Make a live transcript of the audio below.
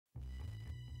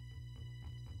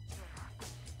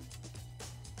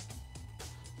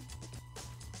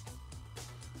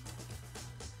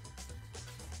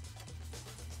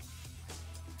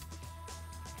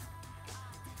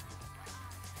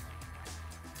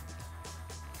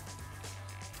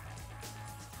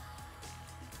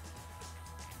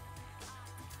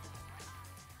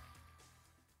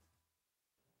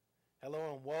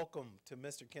Hello and welcome to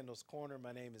Mr. Kendall's Corner.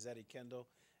 My name is Eddie Kendall.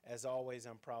 As always,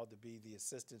 I'm proud to be the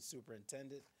Assistant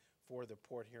Superintendent for the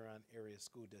Port Huron Area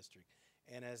School District.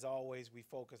 And as always, we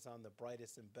focus on the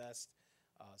brightest and best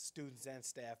students and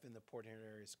staff in the Port Huron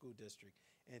Area School District.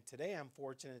 And today I'm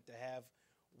fortunate to have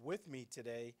with me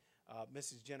today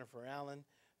Mrs. Jennifer Allen,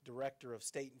 Director of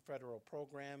State and Federal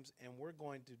Programs, and we're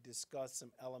going to discuss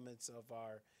some elements of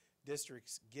our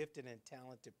district's gifted and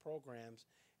talented programs.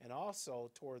 And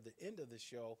also, toward the end of the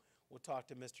show, we'll talk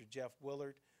to Mr. Jeff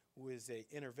Willard, who is an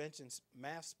intervention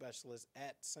math specialist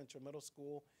at Central Middle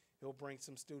School. He'll bring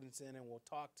some students in and we'll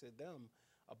talk to them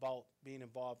about being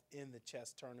involved in the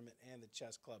chess tournament and the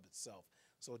chess club itself.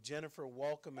 So Jennifer,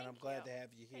 welcome, and I'm glad to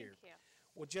have you here. Thank you.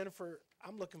 Well, Jennifer,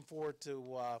 I'm looking forward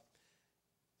to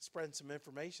spreading some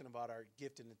information about our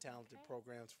gifted and talented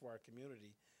programs for our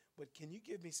community. But can you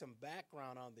give me some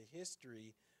background on the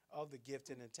history of the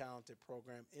gifted and talented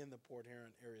program in the Port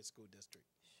Huron Area School District?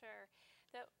 Sure.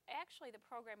 Actually, the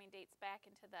programming dates back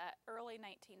into the early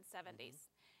 1970s.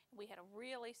 We had a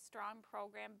really strong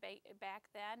program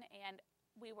back then, and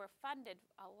we were funded,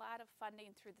 a lot of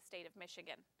funding through the state of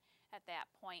Michigan at that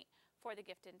point for the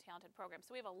gifted and talented program.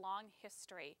 So we have a long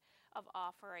history of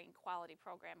offering quality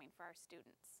programming for our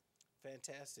students.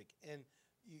 Fantastic. And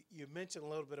you mentioned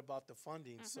a little bit about the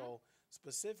funding. So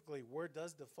specifically, where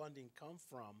does the funding come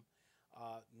from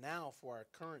now for our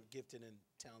current gifted and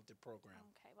talented program?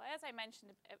 Okay, well, as I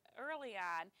mentioned early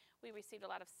on, we received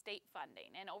a lot of state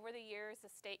funding, and over the years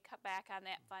the state cut back on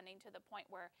that funding to the point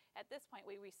where at this point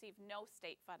we receive no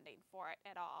state funding for it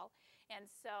at all. And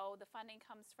so the funding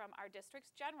comes from our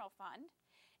district's general fund,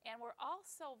 and we're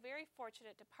also very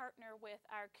fortunate to partner with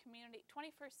our community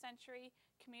 21st Century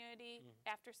Community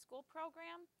After School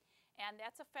program. And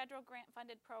that's a federal grant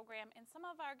funded program, and some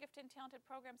of our gifted and talented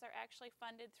programs are actually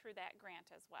funded through that grant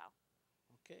as well.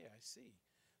 Okay, I see.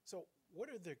 So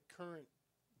what are the current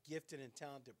gifted and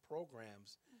talented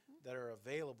programs that are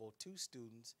available to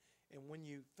students? And when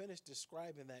you finish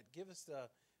describing that, give us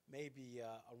maybe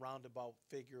a roundabout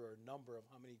figure or number of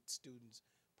how many students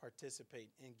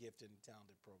participate in gifted and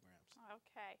talented programs.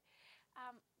 Okay.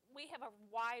 We have a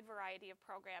wide variety of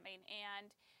programming, and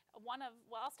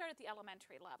I'll start at the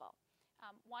elementary level.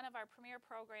 One of our premier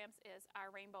programs is our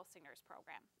Rainbow Singers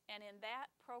program, and in that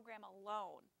program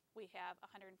alone, we have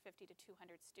 150 to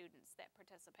 200 students that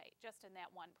participate just in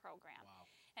that one program. Wow.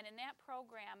 And in that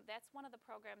program, that's one of the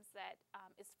programs that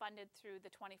is funded through the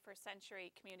 21st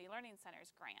Century Community Learning Centers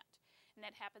grant. And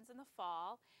that happens in the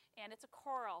fall, and it's a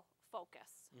choral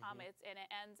focus. And it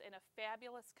ends in a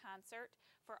fabulous concert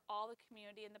for all the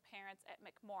community and the parents at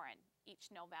McMorran each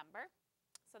November.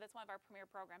 So that's one of our premier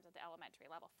programs at the elementary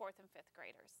level, 4th and 5th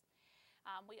graders.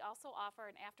 We also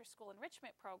offer an after-school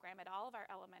enrichment program at all of our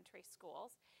elementary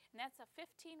schools, and that's a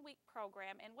 15-week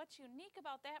program. And what's unique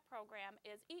about that program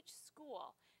is each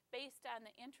school, based on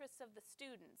the interests of the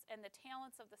students and the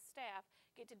talents of the staff,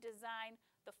 get to design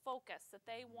the focus that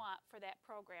they want for that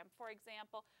program. For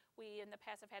example, we in the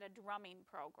past have had a drumming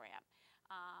program.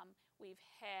 We've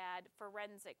had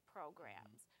forensic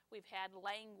programs. We've had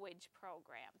language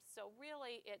programs. So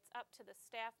really it's up to the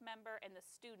staff member and the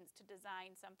students to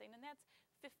design something, and that's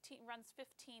runs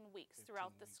 15 weeks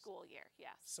throughout the school year,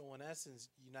 yes. So in essence,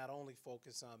 you not only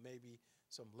focus on maybe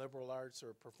some liberal arts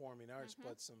or performing arts,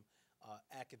 but some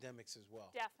academics as well.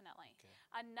 Definitely. Okay.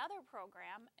 Another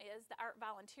program is the Art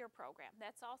Volunteer program.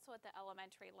 That's also at the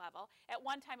elementary level. At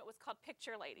one time it was called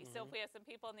Picture Lady. So if we have some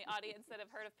people in the audience that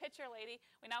have heard of Picture Lady,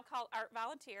 we now call it Art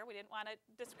Volunteer. We didn't want to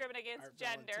discriminate against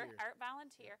gender. Volunteer. Art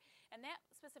Volunteer. And that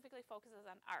specifically focuses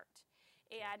on art.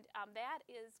 And that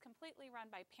is completely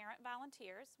run by parent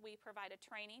volunteers. We provide a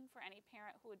training for any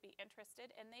parent who would be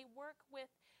interested, and they work with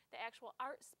the actual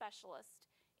art specialist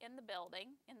in the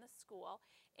building, in the school,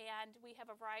 and we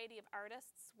have a variety of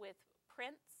artists with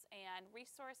prints and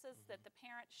resources that the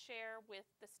parents share with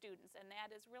the students, and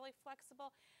that is really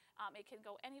flexible. It can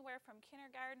go anywhere from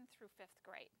kindergarten through 5th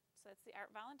grade. So that's the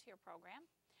Art Volunteer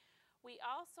program. We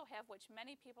also have, which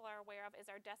many people are aware of, is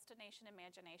our Destination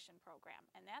Imagination program,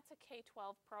 and that's a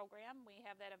K-12 program. We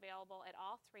have that available at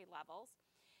all 3 levels.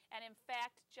 And in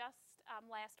fact, just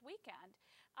last weekend,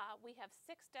 we have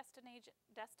 6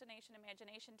 Destination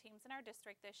Imagination teams in our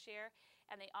district this year,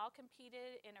 and they all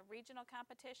competed in a regional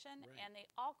competition, and they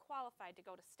all qualified to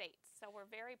go to states. So we're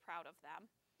very proud of them.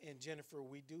 And Jennifer,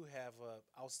 we do have an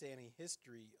outstanding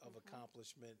history of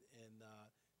accomplishment in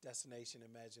Destination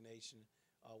Imagination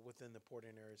within the Port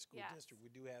Huron Area School District.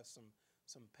 We do have some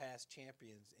past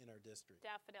champions in our district.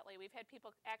 Definitely. We've had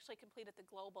people actually compete at the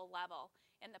global level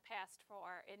in the past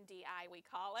in DI, we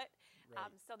call it. Right.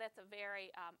 So that's a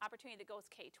very opportunity that goes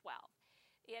K-12.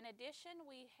 In addition,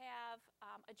 we have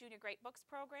a junior great books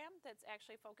program that's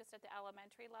actually focused at the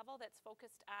elementary level, that's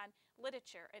focused on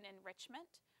literature and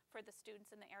enrichment for the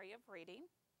students in the area of reading.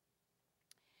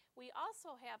 We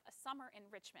also have a summer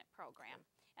enrichment program,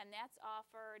 and that's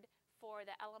offered for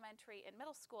the elementary and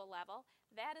middle school level.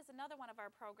 That is another one of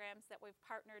our programs that we've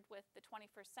partnered with the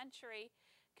 21st Century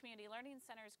Community Learning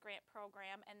Centers grant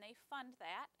program, and they fund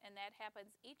that, and that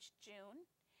happens each June.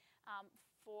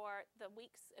 For the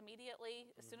weeks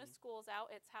immediately, as soon as school's out,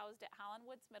 it's housed at Holland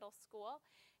Woods Middle School,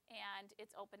 and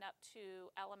it's opened up to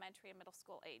elementary and middle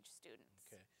school age students.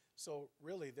 Okay. So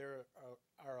really there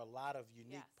are a lot of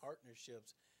unique Yes.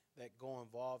 partnerships that go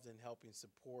involved in helping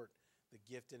support the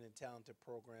gifted and talented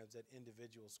programs at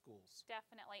individual schools.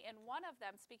 Definitely. And one of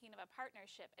them, speaking of a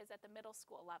partnership, is at the middle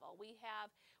school level. We have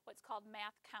what's called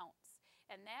Math Counts,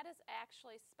 and that is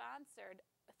actually sponsored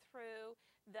through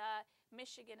the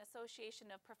Michigan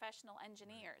Association of Professional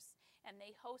Engineers. And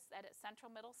they host that at Central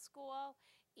Middle School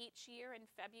each year in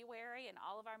February, and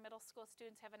all of our middle school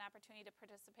students have an opportunity to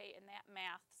participate in that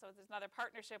math. So there's another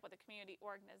partnership with a community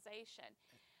organization.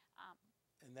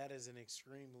 And that is an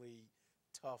extremely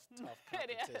tough It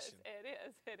competition. is.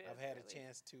 I've had a really.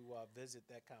 chance to visit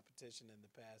that competition in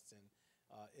the past, and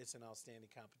it's an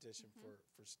outstanding competition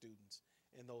for students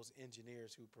and those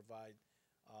engineers who provide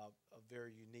a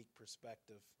very unique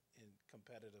perspective in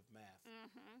competitive math.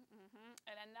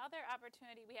 And another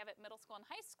opportunity we have at middle school and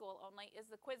high school only is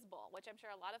the Quiz Bowl, which I'm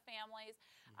sure a lot of families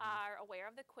are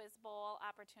aware of the Quiz Bowl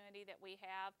opportunity that we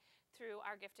have through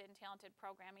our gifted and talented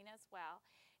programming as well.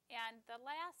 And the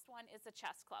last one is the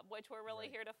Chess Club, which we're really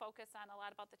here to focus on a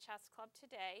lot about the Chess Club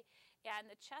today.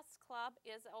 And the Chess Club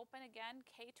is open again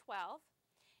K-12.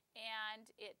 And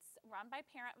it's run by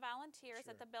parent volunteers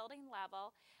at the building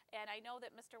level. And I know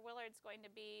that Mr. Willard's going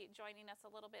to be joining us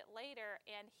a little bit later,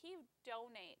 and he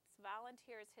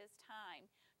volunteers his time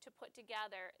to put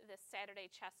together this Saturday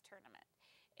chess tournament.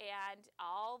 And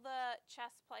all the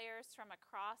chess players from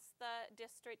across the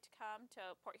district come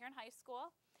to Port Huron High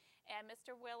School. And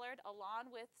Mr. Willard,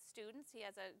 along with students, he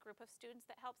has a group of students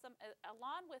that helps them,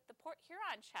 along with the Port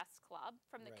Huron Chess Club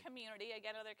from the community,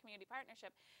 again, another community partnership,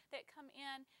 that come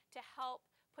in to help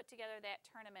put together that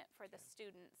tournament for the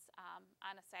students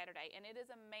on a Saturday. And it is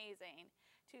amazing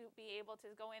to be able to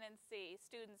go in and see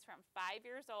students from 5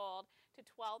 years old to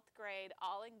 12th grade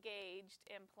all engaged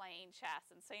in playing chess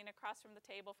and sitting across from the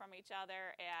table from each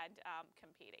other and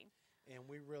competing. And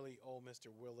we really owe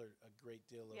Mr. Willard a great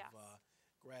deal of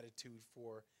gratitude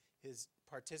for his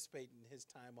participating his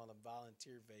time on a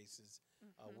volunteer basis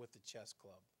with the chess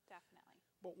club. Definitely.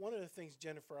 But one of the things,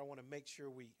 Jennifer, I want to make sure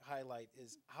we highlight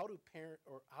is how do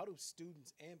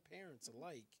students and parents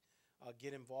alike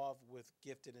get involved with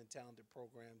gifted and talented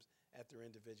programs at their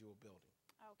individual building?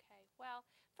 Okay. Well,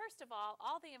 first of all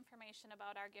the information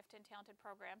about our gifted and talented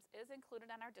programs is included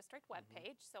on our district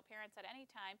webpage, so parents at any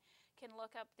time can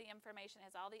look up the information,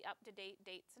 has all the up-to-date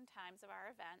dates and times of our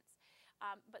events.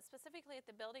 But specifically at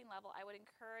the building level, I would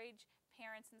encourage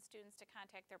parents and students to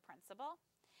contact their principal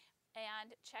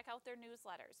and check out their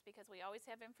newsletters, because we always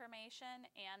have information,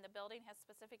 and the building has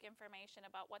specific information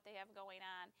about what they have going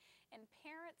on. And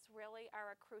parents really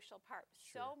are a crucial part.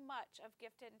 So much of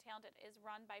Gifted and Talented is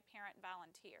run by parent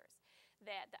volunteers.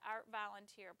 That the art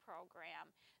volunteer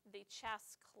program, the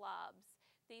chess clubs,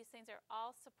 these things are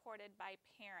all supported by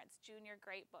parents, junior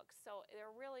great books. So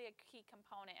they're really a key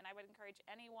component, and I would encourage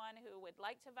anyone who would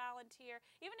like to volunteer,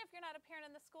 even if you're not a parent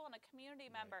in the school and a community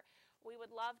member, we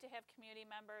would love to have community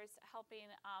members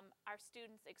helping our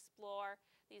students explore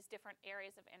these different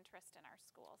areas of interest in our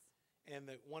schools. And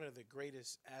one of the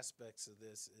greatest aspects of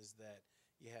this is that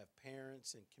you have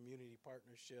parents and community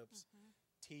partnerships,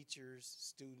 teachers,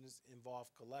 students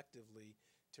involved collectively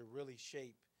to really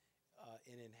shape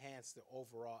and enhance the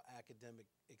overall academic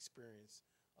experience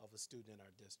of a student in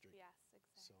our district. Yes,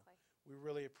 exactly. So we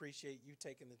really appreciate you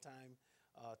taking the time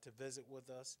to visit with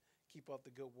us. Keep up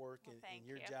the good work and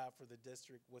your job for the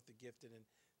district with the Gifted and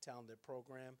Talented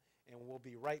program. And we'll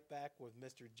be right back with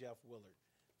Mr. Jeff Willard.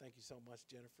 Thank you so much,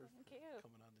 Jennifer, Thank for you.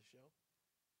 coming on the show.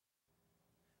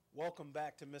 Welcome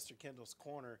back to Mr. Kendall's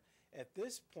Corner. At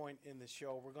this point in the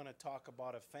show, we're going to talk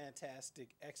about a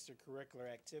fantastic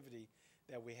extracurricular activity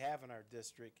that we have in our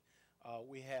district.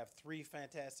 We have three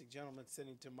fantastic gentlemen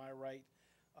sitting to my right.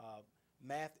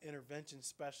 Math intervention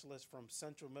specialist from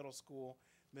Central Middle School,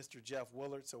 Mr. Jeff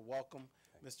Willard. So welcome,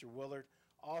 Mr. Willard.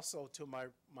 Also to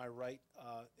my right,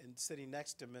 and sitting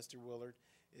next to Mr. Willard,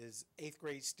 is 8th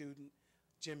grade student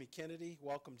Jimmy Kennedy.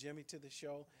 Welcome, Jimmy, to the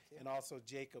show. And also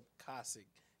Jacob Kosig.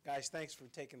 Guys, thanks for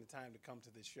taking the time to come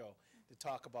to the show to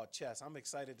talk about chess. I'm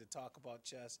excited to talk about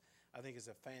chess. I think it's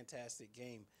a fantastic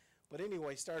game. But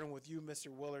anyway, starting with you, Mr.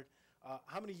 Willard,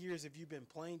 how many years have you been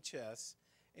playing chess,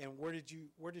 and where did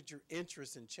your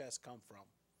interest in chess come from?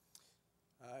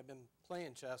 I've been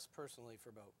playing chess personally for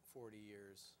about 40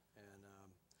 years, and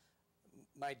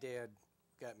my dad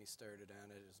got me started on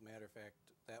it. As a matter of fact,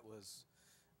 that was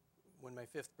when my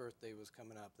 5th birthday was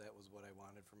coming up. That was what I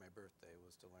wanted for my birthday,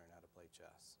 was to learn how to play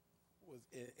chess.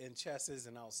 And chess is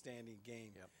an outstanding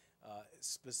game, Yep.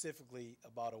 Specifically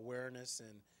about awareness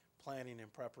and planning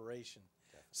and preparation.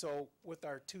 Definitely. So with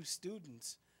our 2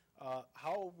 students,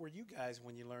 how old were you guys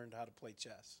when you learned how to play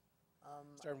chess?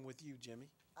 Starting with you, Jimmy.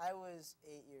 I was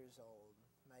 8 years old.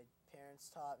 My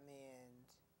parents taught me, and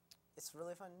it's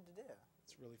really fun to do.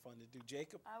 It's really fun to do.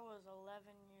 Jacob? I was 11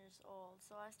 years old,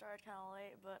 so I started kind of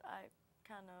late, but I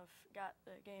kind of got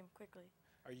the game quickly.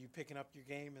 Are you picking up your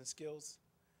game and skills?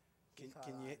 Can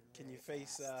you very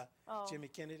face fast. Oh. Jimmy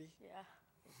Kennedy? Yeah.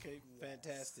 Okay, Yes.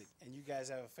 fantastic. And you guys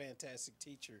have a fantastic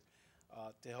teacher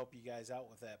to help you guys out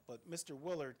with that. But Mr.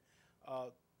 Willard,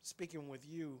 speaking with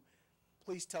you,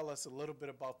 please tell us a little bit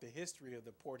about the history of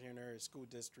the Port Huron Area School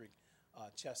District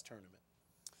chess tournament.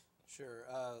 Sure.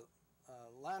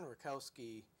 Lon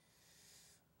Rakowski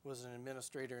was an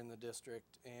administrator in the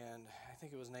district, and I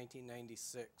think it was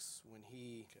 1996 when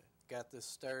he got this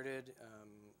started.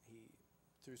 He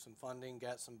through some funding,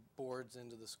 got some boards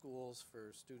into the schools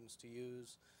for students to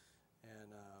use, and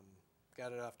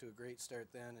got it off to a great start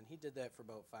then, and he did that for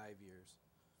about 5 years.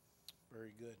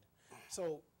 Very good.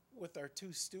 So with our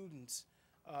 2 students,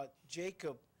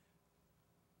 Jacob,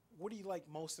 what do you like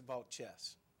most about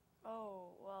chess? Oh,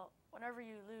 well, whenever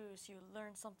you lose, you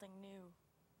learn something new,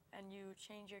 and you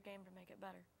change your game to make it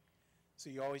better.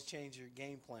 So you always change your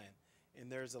game plan, and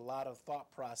there's a lot of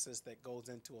thought process that goes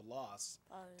into a loss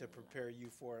to prepare you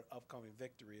for an upcoming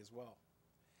victory as well.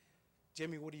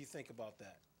 Jimmy, what do you think about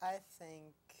that? I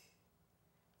think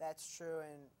that's true,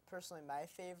 and personally my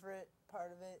favorite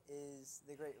part of it is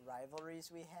the great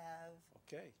rivalries we have,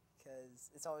 Okay,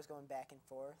 because it's always going back and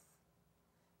forth.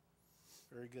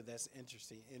 very good. That's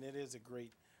interesting, and it is a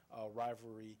great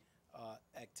rivalry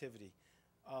activity.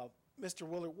 Mr.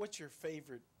 Willard, what's your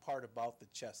favorite part about the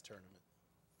chess tournament?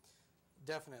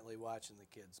 Definitely watching the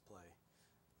kids play.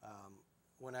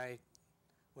 When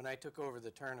I took over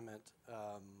the tournament,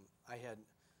 I had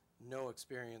no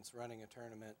experience running a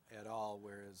tournament at all,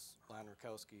 whereas Lon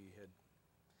Rakowski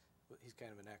he's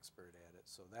kind of an expert at it.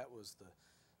 So that was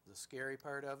the scary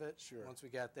part of it. Sure. Once we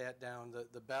got that down,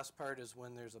 the best part is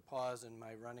when there's a pause in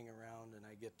my running around and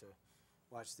I get to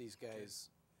watch these guys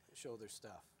show their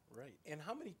stuff. Right. And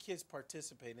how many kids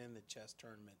participate in the chess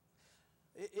tournament?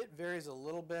 It varies a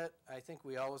little bit. I think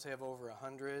we always have over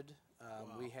 100.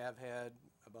 Wow. We have had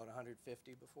about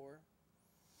 150 before.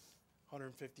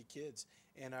 150 kids.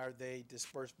 And are they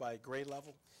dispersed by grade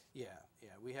level? Yeah.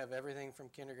 We have everything from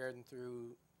kindergarten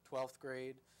through 12th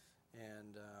grade,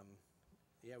 and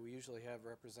we usually have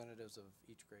representatives of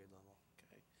each grade level.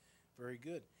 Okay, very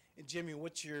good. And Jimmy,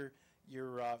 what's your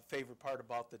favorite part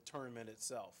about the tournament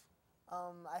itself?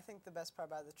 I think the best part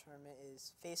about the tournament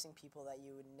is facing people that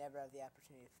you would never have the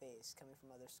opportunity to face. Coming from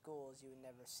other schools, you would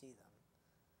never see them.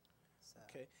 So.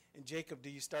 Okay. And Jacob, do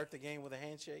you start the game with a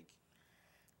handshake?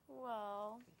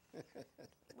 Well,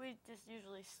 we just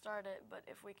usually start it, but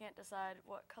if we can't decide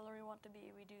what color we want to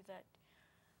be, we do that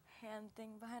hand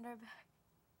thing behind our back.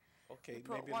 Okay, We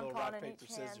put maybe a one little pawn rock, in paper,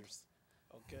 each hand. scissors.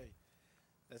 Okay,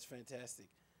 that's fantastic.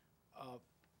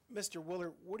 Mr.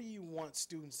 Willard, what do you want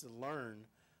students to learn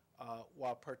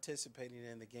while participating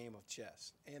in the game of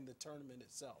chess and the tournament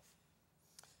itself?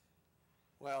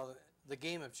 Well, the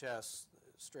game of chess,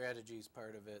 strategy is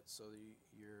part of it, so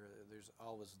there's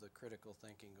always the critical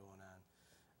thinking going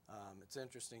on. It's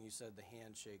interesting you said the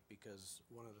handshake, because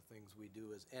one of the things we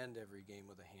do is end every game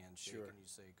with a handshake, Sure. and you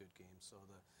say good game. So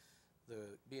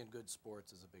the being good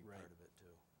sports is a big Right. part of it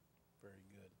too. Very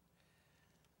good.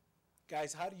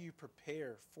 Guys, how do you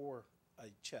prepare for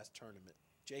a chess tournament?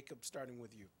 Jacob, starting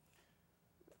with you.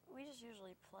 We just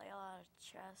usually play a lot of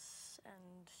chess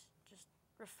and just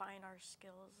refine our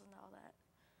skills and all that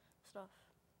stuff.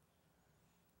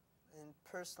 And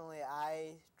personally,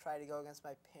 I try to go against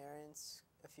my parents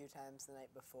a few times the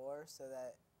night before, so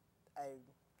that I'm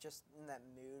just in that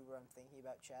mood where I'm thinking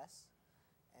about chess,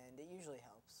 and it usually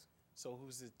helps. So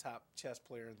who's the top chess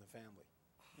player in the family?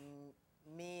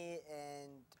 Me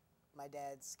and my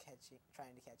dad's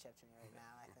trying to catch up to me right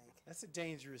now, I think. That's a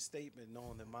dangerous statement,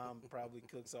 knowing that mom probably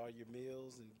cooks all your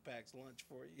meals and packs lunch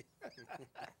for you.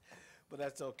 But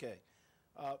that's okay.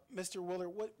 Mr.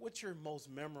 Willard, what's your most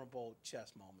memorable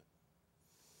chess moment?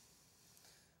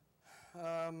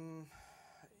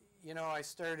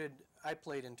 I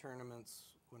played in tournaments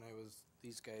when I was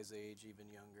these guys' age, even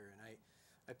younger, and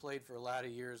I played for a lot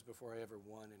of years before I ever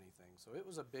won anything. So it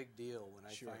was a big deal when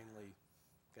I Sure. finally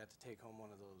got to take home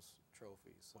one of those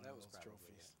trophies. So One that of was those probably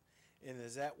trophies. it. And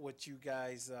is that what you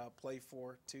guys play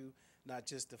for too? Not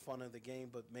just the fun of the game,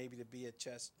 but maybe to be a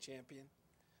chess champion?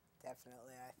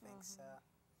 Definitely, I think so.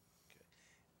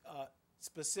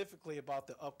 Specifically about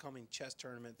the upcoming chess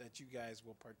tournament that you guys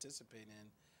will participate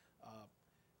in,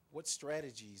 what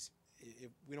strategies,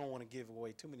 if we don't want to give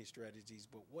away too many strategies,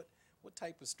 but what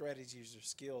type of strategies or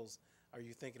skills are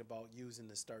you thinking about using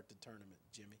to start the tournament,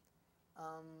 Jimmy?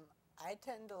 I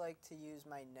tend to like to use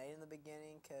my knight in the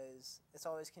beginning because it's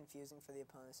always confusing for the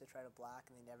opponents to try to block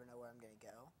and they never know where I'm going to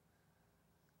go.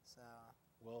 So.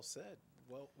 Well said.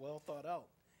 Well thought out.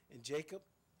 And Jacob,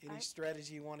 any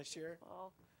strategy you want to share?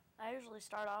 Well, I usually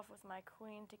start off with my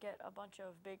queen to get a bunch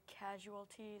of big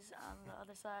casualties on the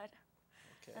other side,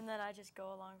 Okay. and then I just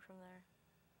go along from there.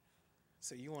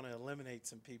 So you want to eliminate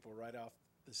some people right off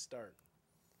the start.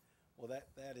 Well,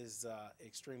 that is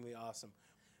extremely awesome.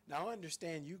 Now, I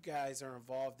understand you guys are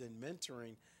involved in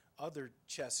mentoring other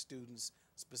chess students,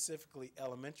 specifically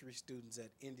elementary students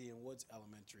at Indian Woods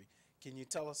Elementary. Can you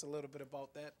tell us a little bit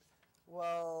about that?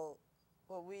 Well,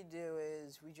 what we do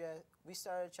is we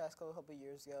started a chess club a couple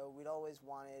years ago. We'd always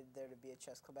wanted there to be a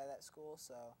chess club at that school,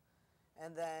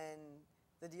 and then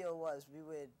the deal was we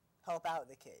would help out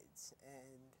the kids,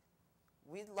 and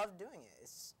we loved doing it.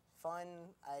 It's fun.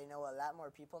 I know a lot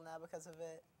more people now because of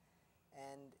it,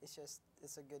 and it's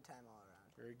a good time all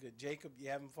around. Very good. Jacob, you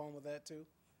having fun with that too?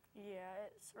 Yeah,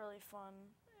 it's really fun,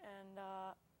 and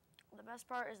the best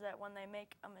part is that when they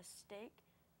make a mistake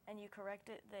and you correct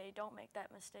it, they don't make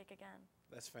that mistake again.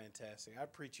 That's fantastic. I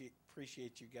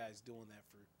appreciate you guys doing that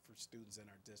for students in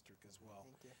our district as well.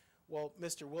 Thank you. Well,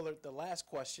 Mr. Willard, the last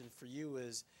question for you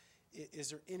is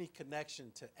there any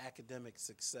connection to academic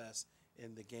success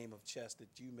in the game of chess that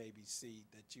you maybe see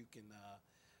that you can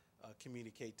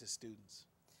communicate to students?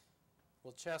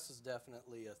 Well, chess is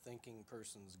definitely a thinking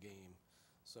person's game.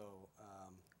 So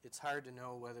it's hard to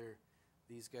know whether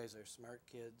these guys are smart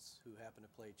kids who happen to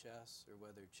play chess or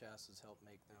whether chess has helped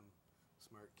make them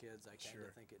smart kids. I kind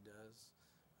of think it does.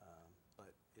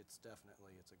 But it's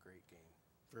a great game.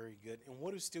 Very good. And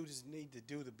what do students need to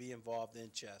do to be involved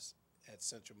in chess at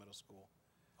Central Middle School?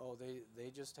 Oh, they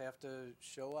just have to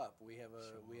show up. We have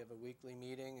a weekly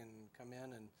meeting and come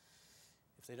in, and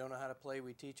if they don't know how to play,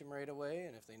 we teach them right away,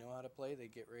 and if they know how to play, they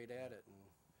get right at it and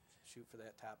shoot for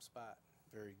that top spot.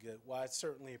 Very good. Well, I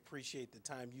certainly appreciate the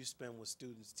time you spend with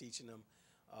students teaching them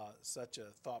such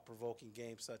a thought-provoking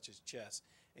game such as chess.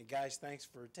 And guys, thanks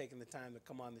for taking the time to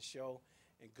come on the show,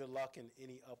 and good luck in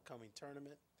any upcoming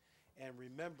tournament. And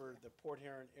remember, the Port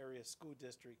Huron Area School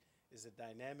District is a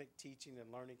dynamic teaching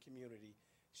and learning community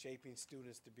shaping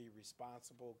students to be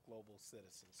responsible global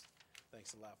citizens.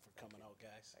 Thanks a lot for coming out,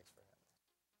 guys. Thanks for having me.